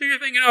 So you're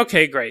thinking,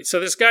 okay, great. So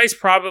this guy's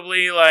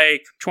probably,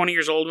 like, 20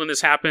 years old when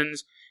this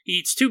happens. He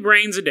eats 2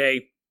 brains a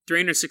day,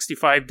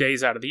 365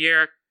 days out of the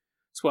year.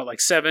 It's what, like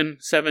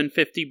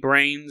 750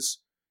 brains?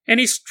 And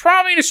he's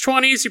probably in his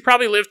 20s. He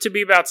probably lived to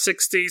be about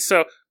 60.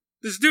 So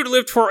this dude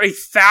lived for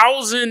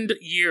 1,000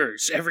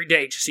 years every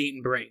day just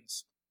eating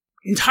brains.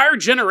 Entire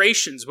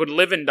generations would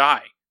live and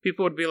die.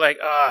 People would be like,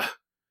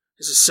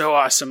 this is so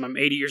awesome. I'm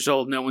 80 years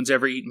old. No one's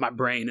ever eaten my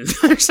brain. And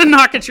there's a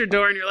knock at your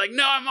door and you're like,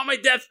 no, I'm on my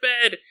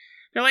deathbed.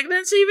 They're like,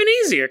 that's even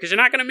easier because you're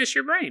not going to miss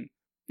your brain.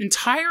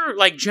 Entire,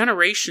 like,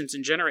 generations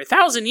and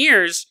 1,000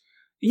 years.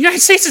 The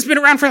United States has been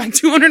around for like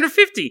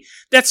 250.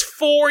 That's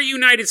 4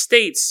 United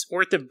States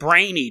worth of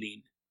brain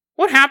eating.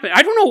 What happened?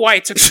 I don't know why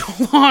it took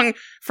so long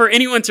for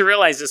anyone to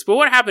realize this, but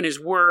what happened is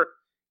we're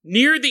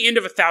near the end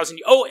of 1,000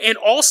 years. Oh, and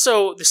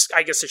also, this,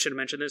 I guess I should have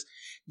mentioned this.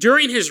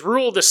 During his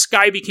rule, the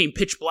sky became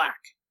pitch black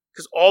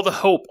because all the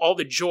hope, all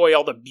the joy,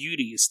 all the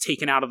beauty is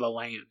taken out of the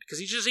land because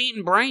he's just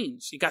eating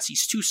brains. He got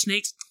these 2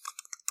 snakes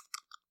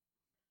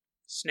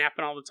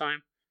snapping all the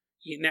time,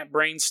 eating that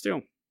brain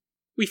stew.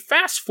 We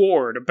fast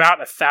forward about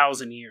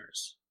 1,000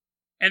 years,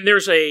 and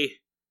there's a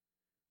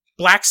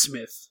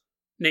blacksmith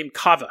named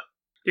Kava.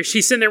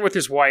 He's sitting there with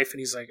his wife, and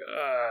he's like,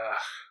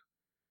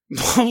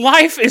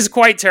 life is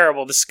quite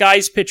terrible. The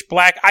sky's pitch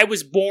black. I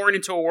was born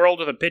into a world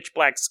with a pitch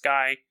black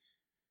sky.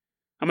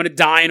 I'm going to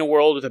die in a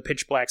world with a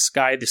pitch black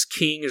sky. This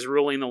king is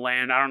ruling the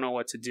land. I don't know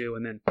what to do.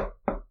 And then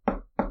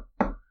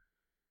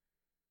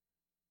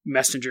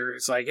messenger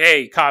is like,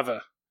 hey,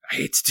 Kava, I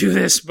hate to do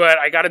this, but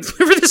I got to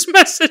deliver this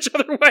message.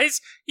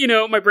 Otherwise,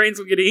 my brains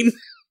will get eaten.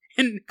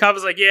 And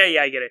Kava's like,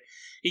 yeah, I get it.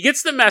 He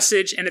gets the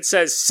message, and it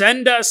says,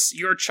 send us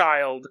your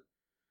child.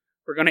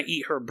 We're going to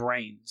eat her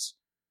brains.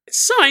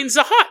 Signed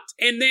Zahat.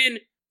 And then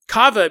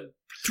Kava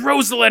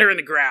throws the letter in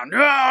the ground.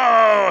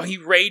 Oh, he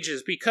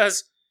rages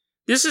because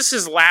this is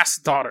his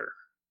last daughter.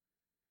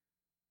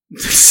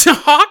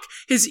 Zahat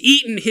has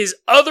eaten his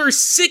other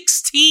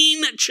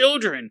 16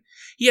 children.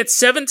 He had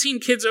 17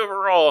 kids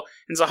overall,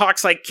 and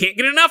Zahak's like, can't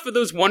get enough of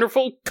those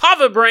wonderful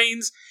Kava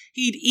brains.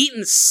 He'd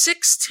eaten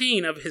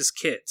 16 of his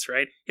kids,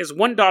 right? He has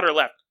 1 daughter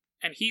left.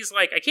 And he's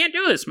like, I can't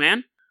do this,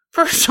 man.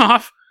 First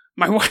off,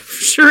 my wife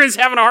sure is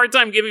having a hard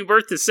time giving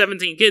birth to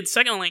 17 kids.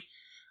 Secondly,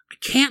 I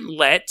can't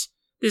let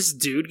this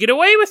dude get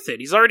away with it.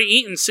 He's already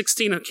eaten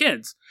 16 of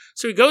kids.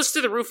 So he goes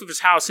to the roof of his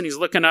house and he's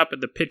looking up at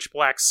the pitch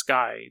black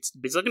sky.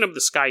 He's looking up at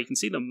the sky. You can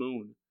see the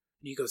moon.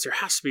 And he goes, there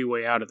has to be a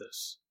way out of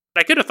this.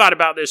 I could have thought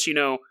about this,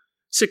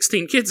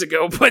 16 kids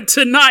ago, but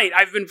tonight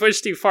I've been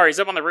pushed too far. He's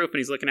up on the roof and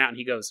he's looking out and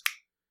he goes,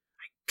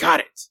 I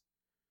got it.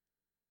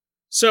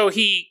 So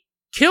he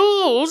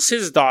kills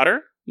his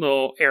daughter,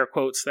 little air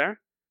quotes there,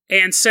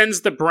 and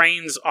sends the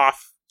brains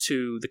off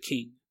to the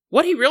king.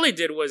 What he really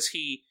did was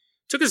he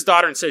took his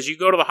daughter and says, you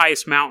go to the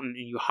highest mountain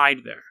and you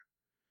hide there.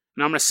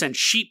 And I'm going to send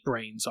sheep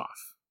brains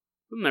off.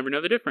 We'll never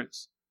know the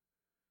difference.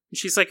 And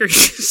she's like, are you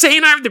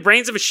saying I have the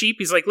brains of a sheep?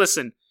 He's like,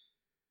 listen,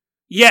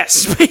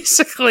 yes,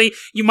 basically,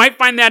 you might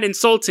find that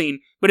insulting,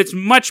 but it's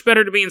much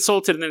better to be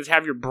insulted than to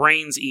have your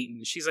brains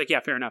eaten. She's like, yeah,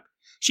 fair enough.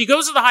 She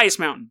goes to the highest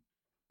mountain.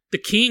 The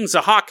king,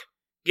 Zahak,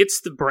 gets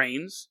the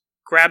brains,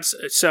 grabs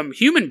some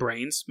human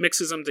brains,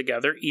 mixes them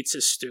together, eats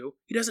his stew.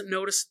 He doesn't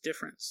notice the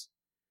difference.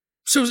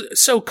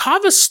 So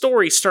Kava's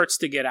story starts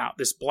to get out.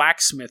 This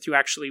blacksmith who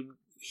actually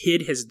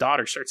hid his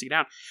daughter starts to get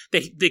out.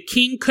 The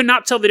king could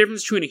not tell the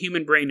difference between a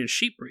human brain and a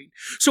sheep brain.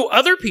 So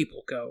other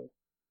people go,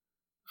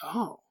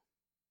 oh,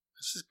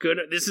 this is good.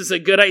 This is a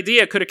good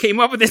idea. Could have came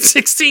up with it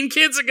 16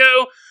 kids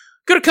ago.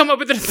 Could have come up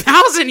with it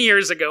 1,000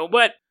 years ago.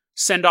 But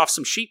send off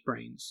some sheep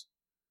brains.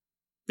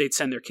 They'd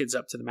send their kids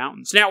up to the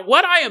mountains. Now,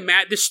 what I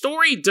imagine, the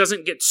story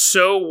doesn't get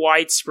so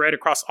widespread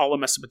across all of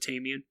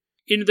Mesopotamia.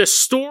 In the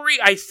story,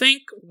 I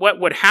think what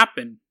would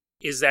happen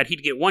is that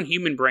he'd get 1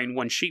 human brain,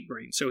 1 sheep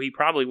brain. So he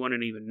probably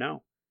wouldn't even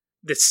know.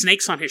 The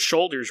snakes on his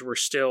shoulders were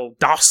still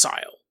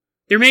docile.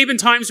 There may have been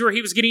times where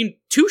he was getting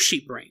 2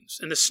 sheep brains,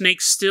 and the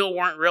snakes still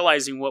weren't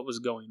realizing what was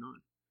going on.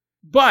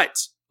 But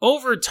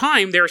over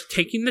time, they're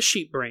taking the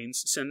sheep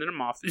brains, sending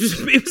them off.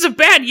 It was a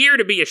bad year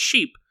to be a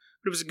sheep,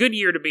 but it was a good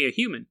year to be a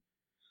human.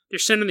 They're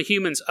sending the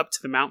humans up to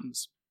the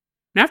mountains.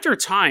 And after a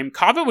time,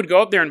 Kava would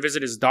go up there and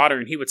visit his daughter,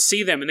 and he would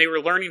see them, and they were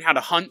learning how to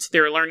hunt.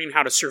 They were learning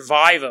how to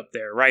survive up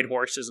there, ride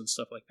horses and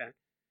stuff like that.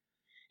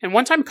 And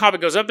one time Kava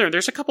goes up there, and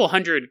there's a couple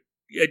hundred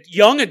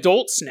young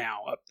adults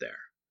now up there.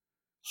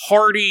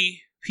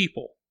 Hardy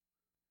people.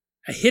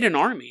 A hidden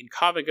army. And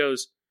Kava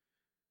goes,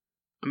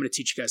 I'm going to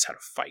teach you guys how to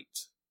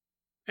fight.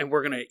 And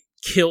we're going to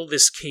kill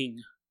this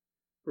king.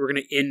 We're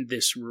going to end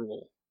this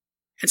rule.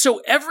 And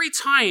so every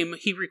time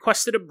he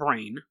requested a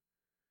brain,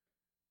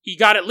 he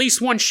got at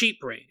least one sheep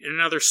brain, and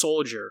another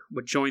soldier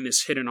would join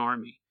this hidden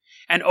army.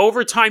 And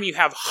over time, you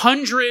have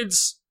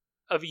hundreds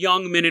of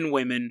young men and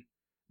women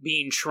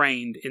being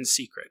trained in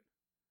secret.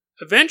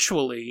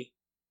 Eventually,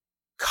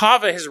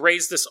 Kava has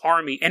raised this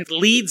army and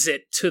leads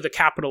it to the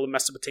capital of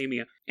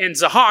Mesopotamia. And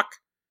Zahak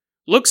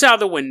looks out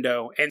the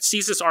window and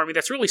sees this army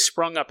that's really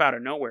sprung up out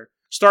of nowhere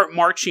start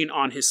marching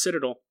on his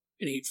citadel,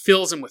 and he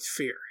fills him with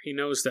fear. He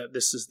knows that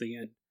this is the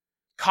end.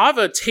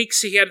 Kava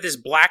he had this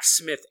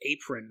blacksmith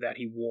apron that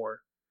he wore.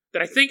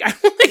 I don't think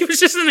it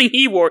was just something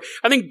he wore.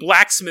 I think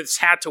blacksmiths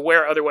had to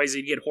wear, otherwise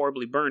they'd get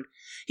horribly burned.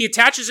 He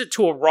attaches it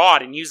to a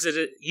rod and uses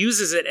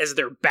it as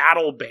their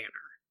battle banner.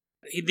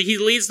 He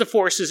leads the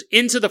forces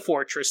into the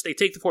fortress. They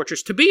take the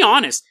fortress. To be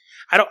honest,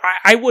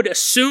 I would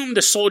assume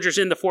the soldiers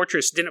in the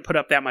fortress didn't put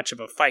up that much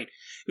of a fight.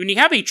 When you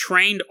have a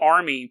trained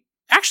army,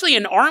 actually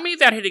an army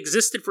that had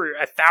existed for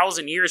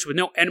 1,000 years with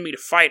no enemy to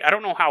fight, I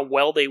don't know how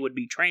well they would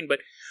be trained, but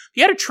if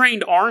you had a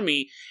trained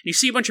army and you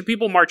see a bunch of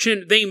people march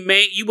in,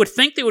 you would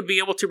think they would be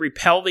able to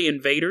repel the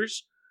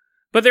invaders.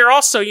 But they're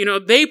also,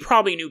 they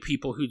probably knew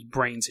people whose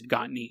brains had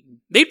gotten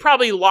eaten. They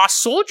probably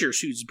lost soldiers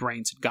whose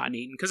brains had gotten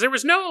eaten. Because there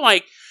was no,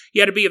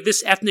 you had to be of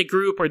this ethnic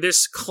group or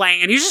this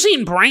clan. He was just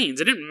eating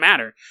brains. It didn't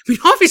matter. I mean,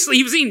 obviously,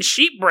 he was eating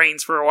sheep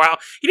brains for a while.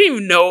 He didn't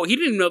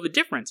even know the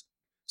difference.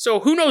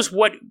 So who knows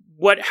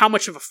how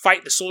much of a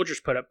fight the soldiers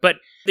put up. But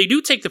they do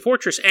take the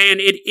fortress, and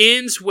it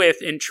ends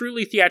with, in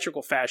truly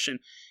theatrical fashion,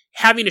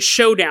 having a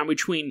showdown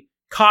between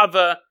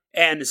Kava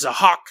and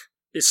Zahak,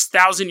 this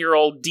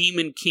 1,000-year-old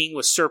demon king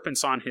with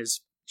serpents on his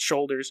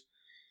shoulders.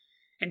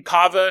 And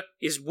Kava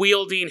is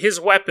wielding, his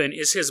weapon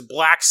is his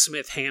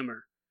blacksmith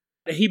hammer.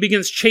 And he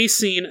begins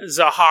chasing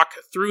Zahak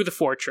through the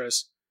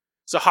fortress.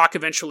 Zahak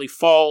eventually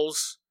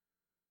falls.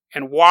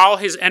 And while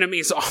his enemy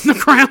is on the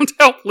ground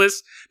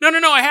helpless, no,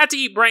 I had to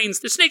eat brains.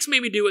 The snakes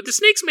made me do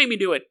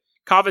it.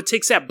 Kava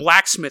takes that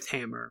blacksmith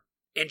hammer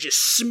and just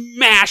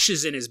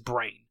smashes in his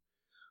brain.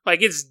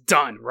 Like, it's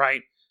done,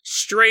 right?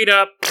 Straight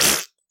up.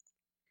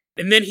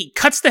 And then he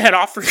cuts the head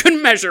off for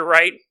good measure,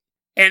 right?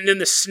 And then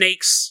the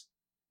snakes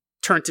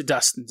turn to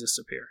dust and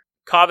disappear.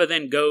 Kava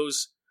then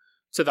goes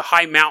to the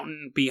high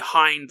mountain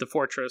behind the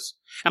fortress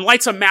and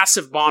lights a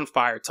massive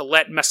bonfire to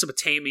let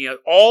Mesopotamia,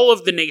 all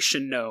of the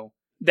nation, know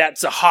that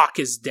Zahak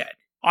is dead.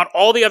 On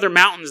all the other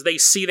mountains, they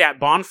see that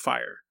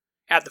bonfire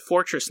at the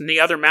fortress, and the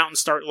other mountains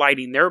start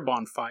lighting their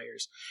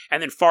bonfires.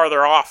 And then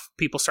farther off,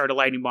 people started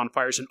lighting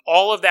bonfires, and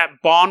all of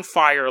that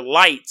bonfire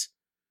light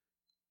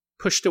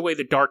pushed away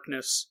the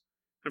darkness.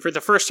 And for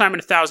the first time in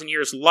 1,000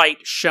 years, light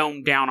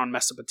shone down on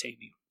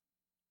Mesopotamia.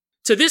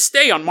 To this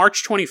day, on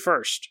March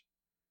 21st,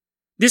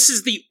 this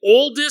is the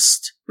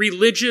oldest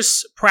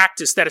religious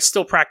practice that is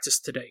still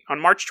practiced today. On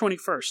March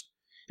 21st,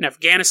 in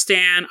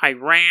Afghanistan,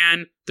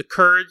 Iran, the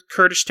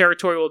Kurdish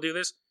territory will do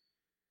this.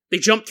 They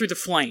jump through the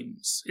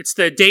flames. It's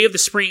the day of the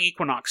spring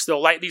equinox.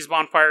 They'll light these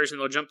bonfires and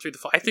they'll jump through the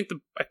flames.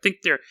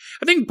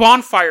 I think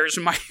bonfires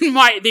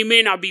they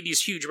may not be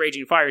these huge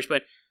raging fires,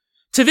 but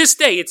to this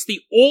day, it's the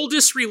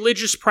oldest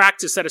religious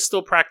practice that is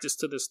still practiced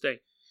to this day.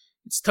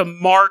 It's to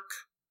mark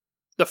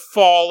the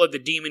fall of the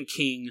demon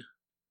king,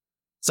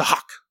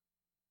 Zahak,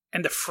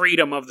 and the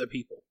freedom of the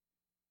people.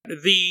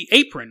 The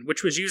apron,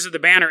 which was used as the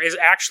banner, is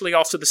actually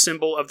also the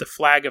symbol of the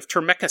flag of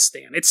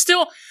Turkmenistan. It's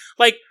still,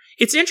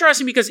 it's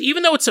interesting because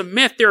even though it's a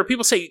myth, there are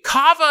people say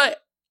Kava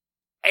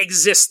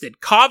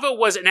existed. Kava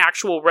was an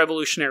actual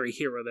revolutionary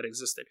hero that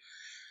existed.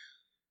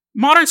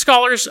 Modern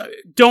scholars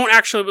don't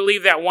actually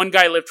believe that one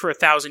guy lived for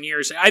 1,000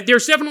 years.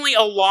 There's definitely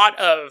a lot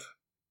of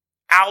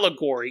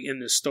allegory in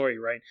this story,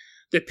 right?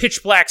 The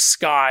pitch black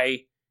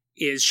sky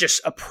is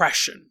just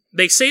oppression.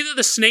 They say that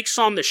the snakes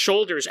on the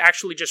shoulders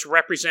actually just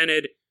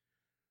represented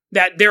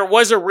that there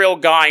was a real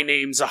guy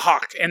named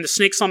Zahak, and the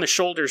snakes on the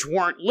shoulders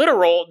weren't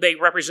literal, they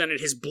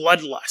represented his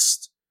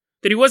bloodlust.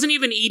 That he wasn't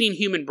even eating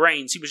human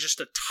brains, he was just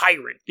a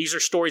tyrant. These are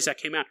stories that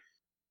came out.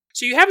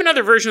 So you have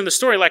another version of the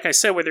story, like I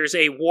said, where there's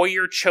a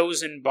warrior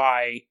chosen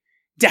by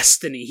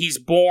destiny. He's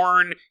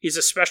born, he's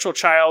a special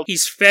child,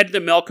 he's fed the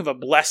milk of a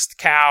blessed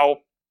cow.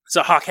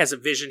 Zahak has a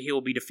vision, he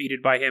will be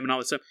defeated by him and all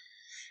this stuff.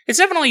 It's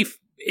definitely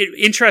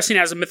interesting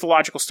as a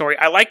mythological story.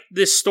 I like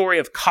this story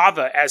of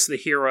Kava as the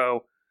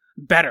hero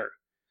better.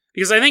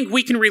 Because I think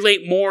we can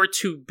relate more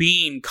to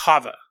being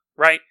Kava,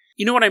 right?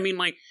 You know what I mean?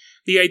 Like,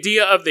 the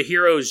idea of the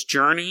hero's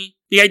journey,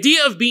 the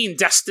idea of being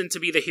destined to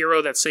be the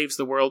hero that saves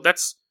the world,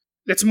 that's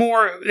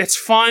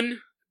fun,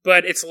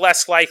 but it's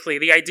less likely.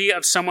 The idea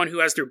of someone who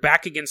has their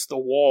back against the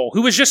wall,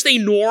 who was just a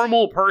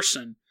normal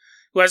person,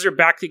 who has their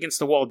back against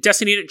the wall.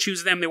 Destiny didn't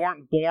choose them. They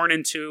weren't born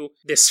into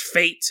this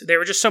fate. They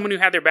were just someone who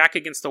had their back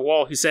against the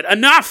wall, who said,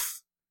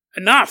 enough,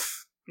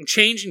 I'm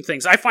changing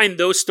things. I find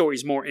those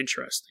stories more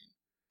interesting.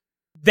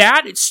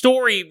 That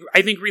story,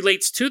 I think,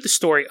 relates to the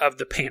story of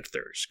the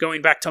Panthers.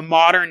 Going back to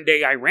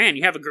modern-day Iran,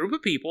 you have a group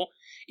of people,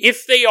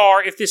 if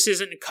this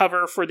isn't a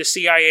cover for the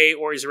CIA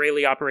or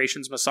Israeli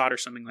operations, Mossad or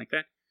something like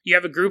that, You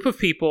have a group of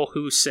people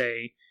who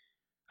say,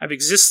 I've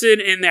existed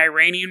in the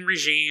Iranian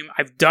regime,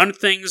 I've done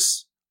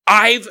things,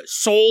 I've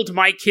sold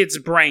my kids'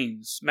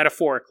 brains,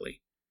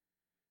 metaphorically,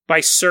 by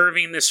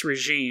serving this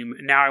regime,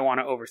 and now I want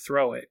to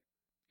overthrow it.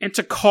 And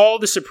to call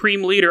the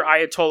supreme leader,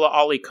 Ayatollah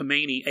Ali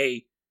Khamenei,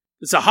 a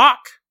Zahak,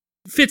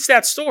 fits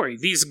that story.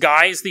 These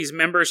guys, these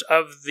members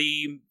of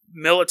the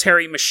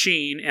military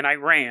machine in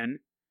Iran,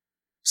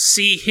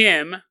 see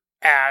him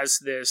as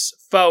this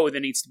foe that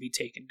needs to be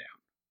taken down.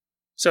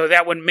 So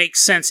that would make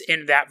sense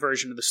in that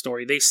version of the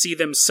story. They see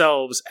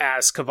themselves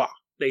as Kava.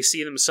 They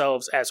see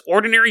themselves as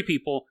ordinary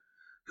people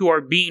who are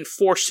being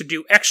forced to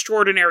do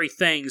extraordinary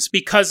things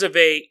because of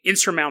an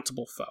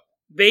insurmountable foe.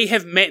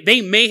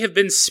 They may have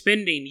been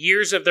spending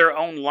years of their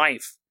own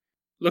life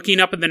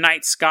looking up in the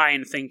night sky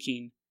and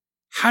thinking,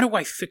 how do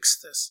I fix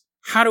this?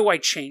 How do I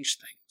change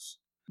things?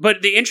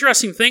 But the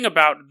interesting thing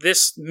about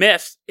this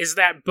myth is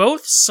that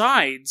both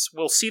sides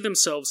will see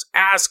themselves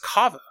as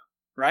Kava,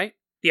 right?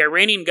 The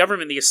Iranian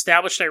government, the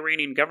established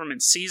Iranian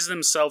government, sees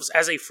themselves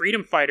as a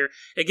freedom fighter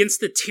against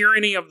the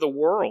tyranny of the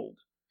world.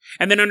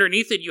 And then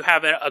underneath it, you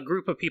have a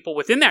group of people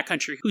within that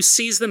country who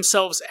sees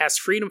themselves as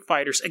freedom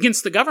fighters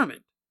against the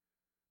government.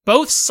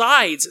 Both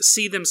sides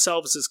see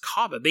themselves as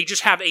Kava. They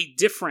just have a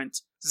different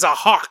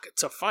Zahak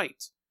to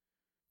fight.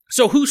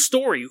 So whose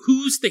story?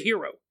 Who's the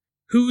hero?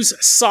 Whose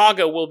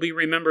saga will be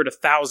remembered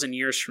 1,000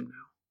 years from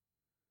now?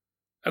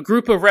 A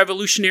group of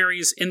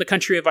revolutionaries in the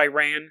country of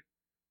Iran,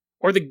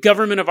 or the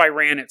government of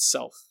Iran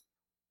itself?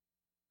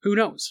 Who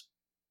knows?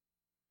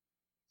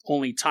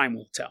 Only time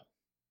will tell.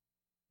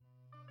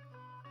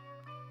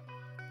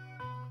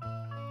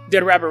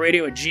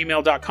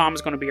 DeadRabbitRadio@gmail.com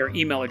is going to be our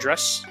email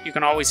address. You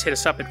can always hit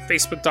us up at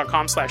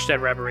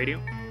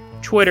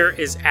Facebook.com/DeadRabbitRadio. Twitter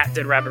is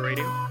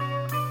 @DeadRabbitRadio.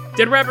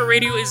 Dead Rabbit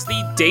Radio is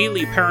the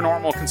daily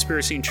paranormal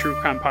conspiracy and true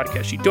crime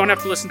podcast. You don't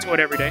have to listen to it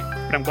every day,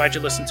 but I'm glad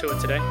you listened to it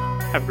today.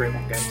 Have a great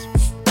one, guys.